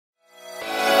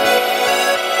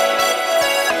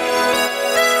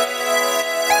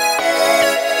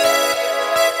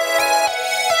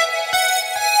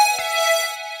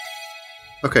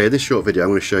Okay, in this short video I'm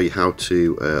going to show you how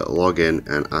to log in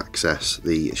and access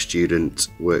the Student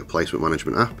Work Placement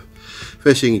Management app.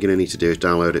 First thing you're going to need to do is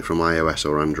download it from iOS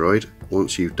or Android.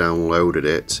 Once you've downloaded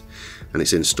it and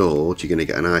it's installed, you're going to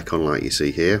get an icon like you see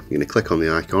here. You're going to click on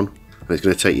the icon and it's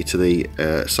going to take you to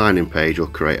the sign-in page or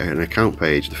create an account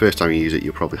page. The first time you use it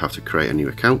you'll probably have to create a new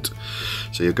account.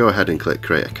 So you'll go ahead and click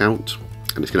create account,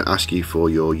 and it's going to ask you for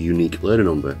your unique learner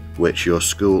number, which your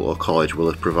school or college will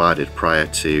have provided prior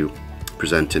to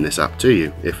presenting this app to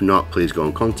you. If not, please go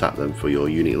and contact them for your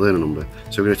unique learner number.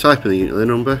 So we're going to type in the unique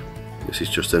learner number. This is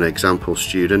just an example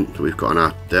student that we've got on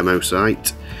our demo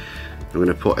site. I'm going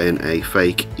to put in a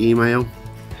fake email,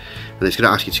 and it's going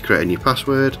to ask you to create a new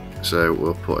password. So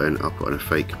I'll put in a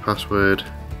fake password,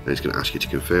 and it's going to ask you to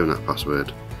confirm that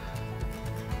password.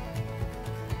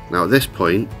 Now at this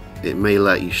point it may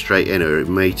let you straight in, or it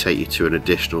may take you to an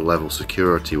additional level of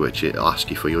security, which it'll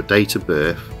ask you for your date of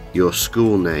birth, your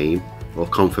school name, or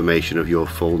confirmation of your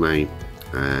full name.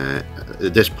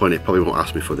 At this point it probably won't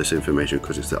ask me for this information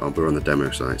because we're on the demo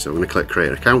site. So I'm going to click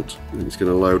create account, and it's going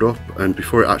to load up, and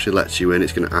before it actually lets you in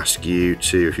it's going to ask you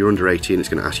to, if you're under 18, it's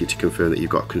going to ask you to confirm that you've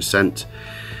got consent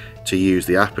to use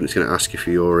the app, and it's going to ask you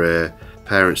for your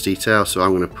parents' details. So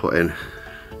I'm going to put in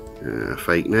a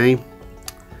fake name,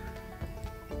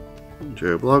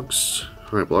 Joe Blogs,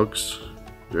 hi Blogs,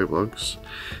 Joe Blogs.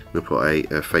 I'm going to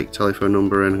put a fake telephone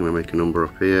number in. I'm going to make a number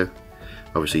up here.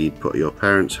 Obviously you'd put your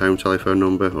parents' home telephone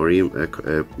number or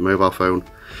mobile phone,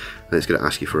 and it's going to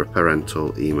ask you for a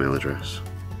parental email address.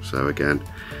 So again,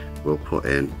 we'll put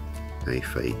in a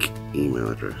fake email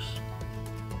address,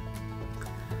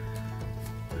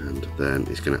 and then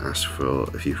it's going to ask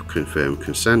for if you've confirmed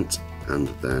consent, and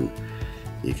then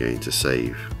you're going to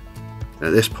save.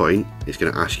 At this point it's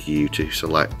going to ask you to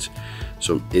select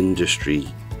some industry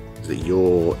that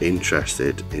you're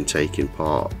interested in taking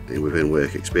part in within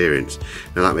work experience.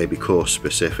 Now that may be course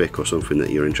specific or something that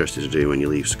you're interested to do when you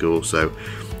leave school. So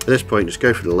at this point just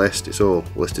go through the list. It's all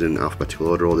listed in alphabetical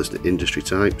order, all the industry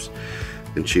types,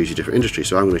 and choose your different industry.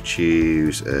 So I'm going to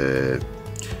choose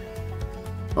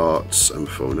arts and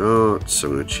performing arts.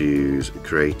 I'm going to choose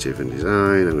creative and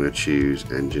design. I'm going to choose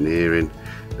engineering,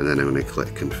 and then I'm going to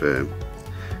click confirm,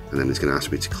 and then it's going to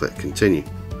ask me to click continue.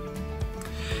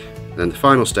 Then the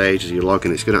final stage, as you log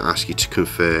in, it's going to ask you to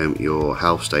confirm your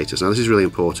health status. Now this is really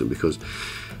important because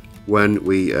when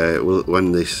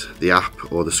the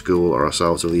app or the school or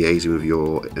ourselves are liaising with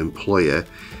your employer,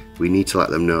 we need to let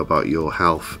them know about your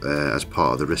health as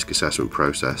part of the risk assessment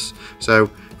process. So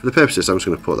for the purposes, I'm just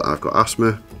going to put that I've got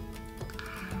asthma,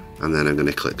 and then I'm going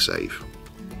to click save.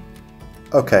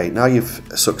 Okay, now you've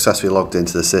successfully logged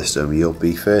into the system, you'll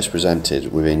be first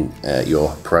presented within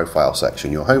your profile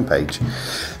section, your homepage.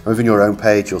 Within your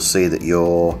homepage, you'll see that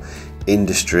your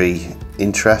industry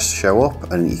interests show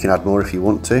up, and you can add more if you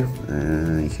want to.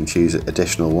 You can choose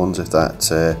additional ones if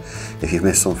you've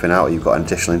missed something out or you've got an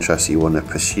additional interest that you want to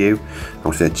pursue.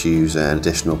 I'm going to choose an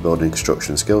additional building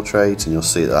construction skill trades, and you'll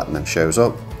see that then shows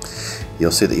up.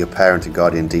 You'll see that your parent and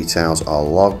guardian details are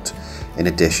logged, in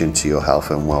addition to your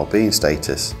health and well-being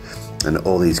status, and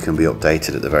all these can be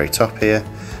updated at the very top here,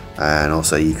 and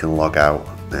also you can log out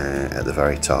at the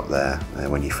very top there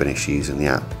when you finish using the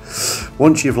app.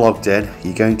 Once you've logged in,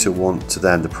 you're going to want to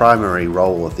then, the primary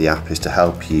role of the app is to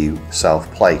help you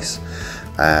self-place,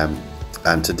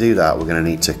 and to do that we're going to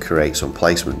need to create some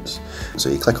placements. So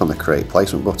you click on the create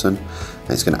placement button, and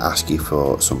it's going to ask you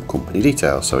for some company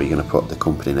details. So you're going to put the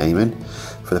company name in.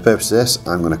 For the purpose of this,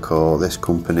 I'm going to call this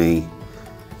company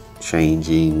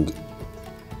Changing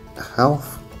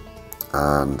Health,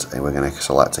 and we're going to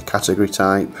select a category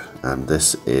type, and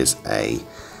this is a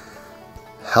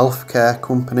healthcare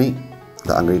company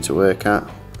that I'm going to work at,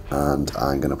 and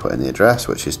I'm going to put in the address,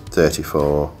 which is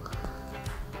 34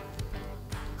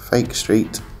 Fake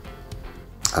Street,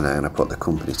 and I'm going to put the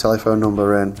company telephone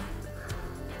number in,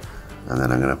 and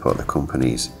then I'm going to put the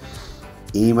company's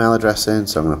email address in.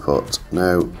 So I'm going to put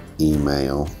no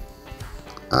email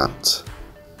at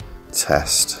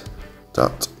test.co.uk,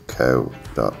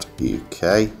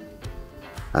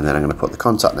 and then I'm going to put the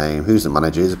contact name, who's the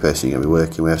manager, who's the person you're going to be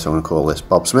working with. So I'm going to call this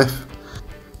Bob Smith,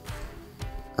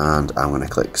 and I'm going to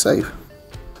click save.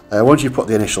 Once you've put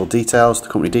the initial details, the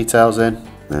company details in,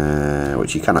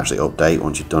 which you can actually update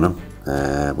once you've done them,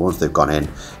 but once they've gone in,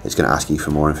 it's going to ask you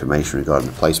for more information regarding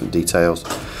the placement details.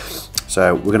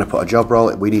 So we're going to put a job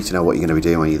role. We need to know what you're going to be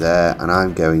doing when you're there, and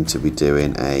I'm going to be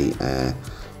doing a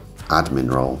admin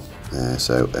role.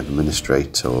 So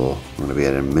administrator, I'm going to be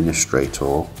an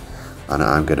administrator, and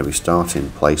I'm going to be starting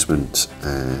placement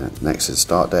next to the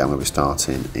start date. I'm going to be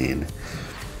starting in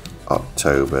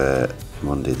October,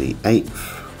 Monday the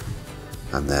 8th,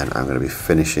 and then I'm going to be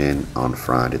finishing on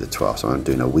Friday the 12th. So I'm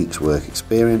doing a week's work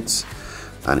experience,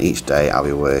 and each day I'll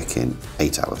be working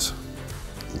 8 hours,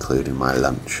 including my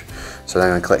lunch. So then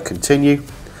I'm going to click continue,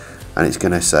 and it's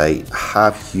going to say,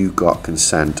 have you got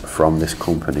consent from this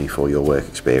company for your work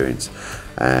experience?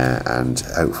 And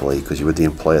hopefully, because you're with the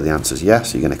employer, the answer is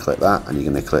yes. You're going to click that, and you're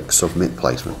going to click submit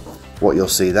placement. What you'll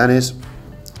see then is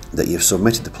that you've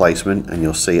submitted the placement, and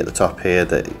you'll see at the top here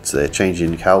that it's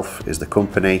Changing Health is the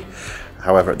company.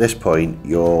 However, at this point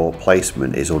your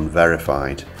placement is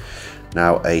unverified.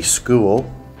 Now a school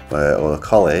or a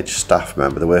college staff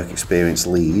member, the work experience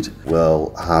lead,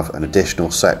 will have an additional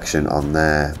section on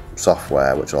their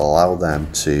software which will allow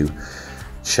them to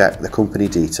check the company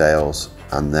details,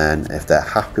 and then if they're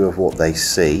happy with what they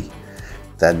see,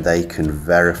 then they can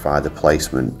verify the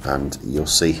placement. And you'll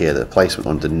see here that the placement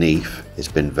underneath has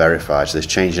been verified. So this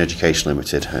Changing Education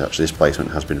Limited, actually this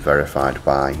placement has been verified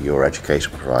by your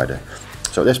education provider.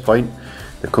 So at this point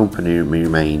the company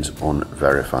remains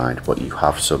unverified, but you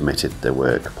have submitted the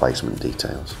work placement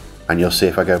details. And you'll see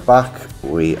if I go back,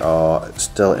 we are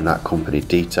still in that company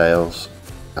details,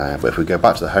 but if we go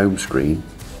back to the home screen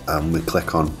and we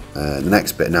click on the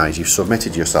next bit now is you've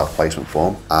submitted your self-placement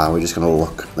form, and we're just going to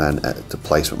look then at the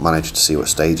placement manager to see what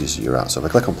stages you're at. So if I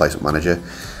click on placement manager,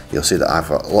 you'll see that I've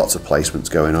got lots of placements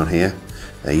going on here.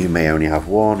 You may only have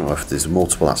one, or if there's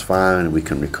multiple, that's fine, we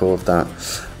can record that.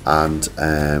 And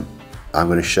I'm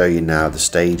going to show you now the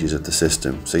stages of the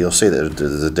system. So you'll see that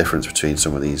there's a difference between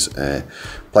some of these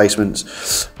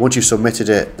placements. Once you've submitted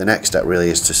it, the next step really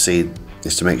is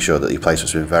to make sure that your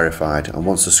placement's been verified. And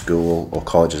once the school or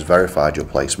college has verified your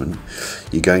placement,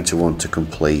 you're going to want to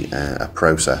complete a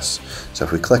process. So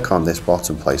if we click on this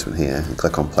bottom placement here and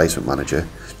click on Placement Manager,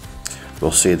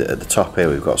 we'll see that at the top here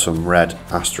we've got some red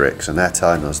asterisks, and they're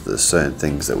telling us that there's certain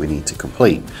things that we need to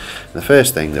complete. And the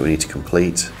first thing that we need to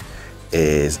complete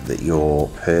is that your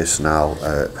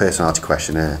personality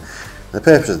questionnaire. And the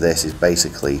purpose of this is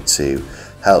basically to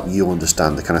help you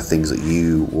understand the kind of things that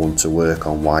you want to work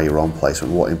on while you're on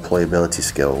placement, what employability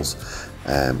skills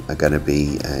are going to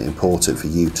be important for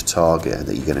you to target and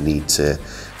that you're going to need to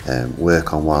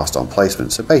work on whilst on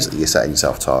placement. So basically you're setting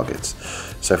yourself targets.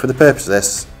 So for the purpose of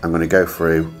this, I'm going to go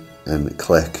through and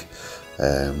click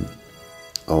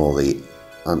all the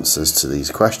answers to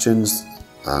these questions,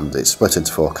 and it's split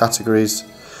into 4 categories,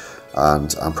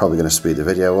 and I'm probably going to speed the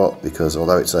video up because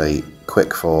although it's a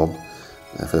quick form,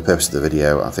 for the purpose of the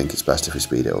video I think it's best if we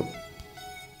speed it up.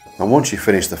 And once you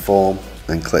finish the form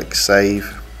and click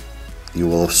save, you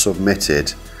will have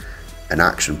submitted an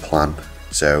action plan.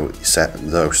 So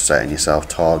setting yourself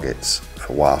targets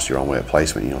for whilst you're on work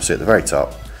placement. You'll see at the very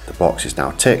top the box is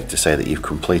now ticked to say that you've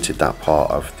completed that part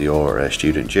of your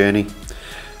student journey,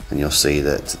 and you'll see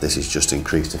that this is just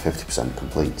increased to 50%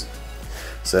 complete.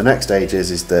 So the next stage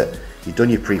is that you've done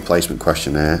your pre-placement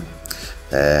questionnaire,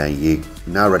 you're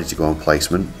now ready to go on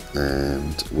placement,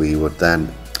 and we would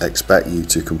then expect you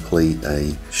to complete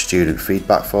a student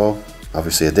feedback form.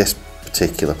 Obviously at this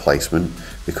particular placement,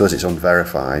 because it's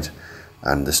unverified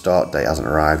and the start date hasn't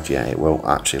arrived yet, it won't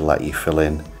actually let you fill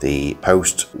in the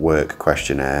post-work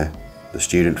questionnaire, the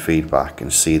student feedback,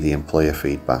 and see the employer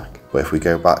feedback. But if we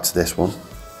go back to this one,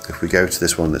 if we go to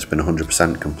this one that's been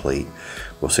 100% complete,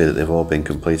 we'll see that they've all been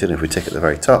completed. And if we tick at the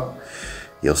very top,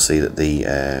 you'll see that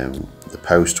the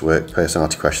post-work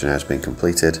personality questionnaire has been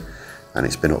completed and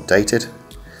it's been updated.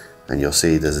 And you'll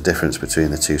see there's a difference between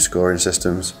the 2 scoring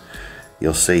systems.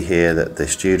 You'll see here that the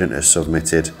student has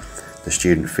submitted the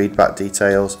student feedback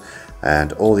details,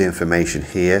 and all the information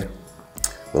here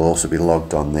will also be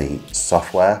logged on the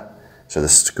software. So the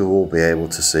school will be able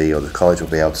to see, or the college will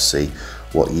be able to see,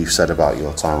 what you've said about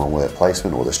your time on work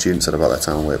placement, or what the student said about their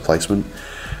time on work placement.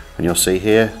 And you'll see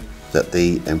here that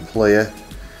the employer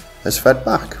has fed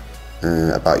back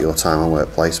about your time on work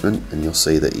placement, and you'll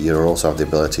see that you also have the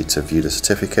ability to view the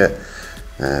certificate,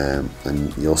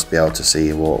 and you'll be able to see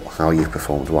how you've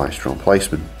performed whilst you're on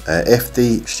placement. If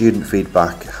the student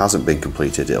feedback hasn't been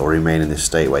completed, it will remain in this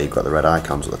state where you've got the red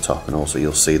icons at the top, and also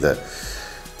you'll see that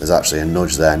there's actually a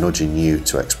nudge there nudging you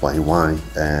to explain why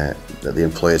that the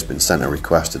employer's been sent a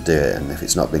request to do it, and if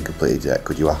it's not been completed yet,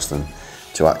 could you ask them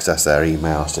to access their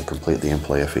emails to complete the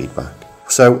employer feedback.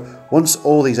 So once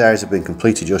all these areas have been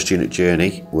completed, your student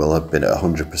journey will have been at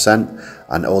 100%,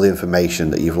 and all the information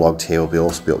that you've logged here will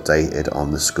also be updated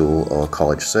on the school or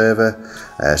college server,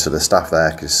 so the staff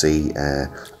there can see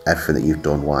everything that you've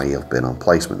done while you've been on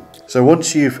placement. So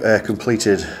once you've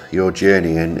completed your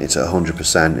journey and it's at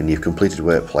 100% and you've completed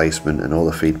work placement and all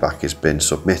the feedback has been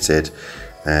submitted,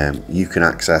 you can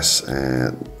access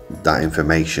that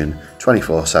information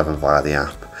 24/7 via the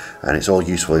app. and it's all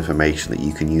useful information that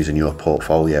you can use in your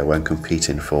portfolio when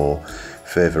competing for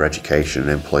further education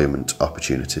and employment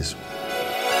opportunities.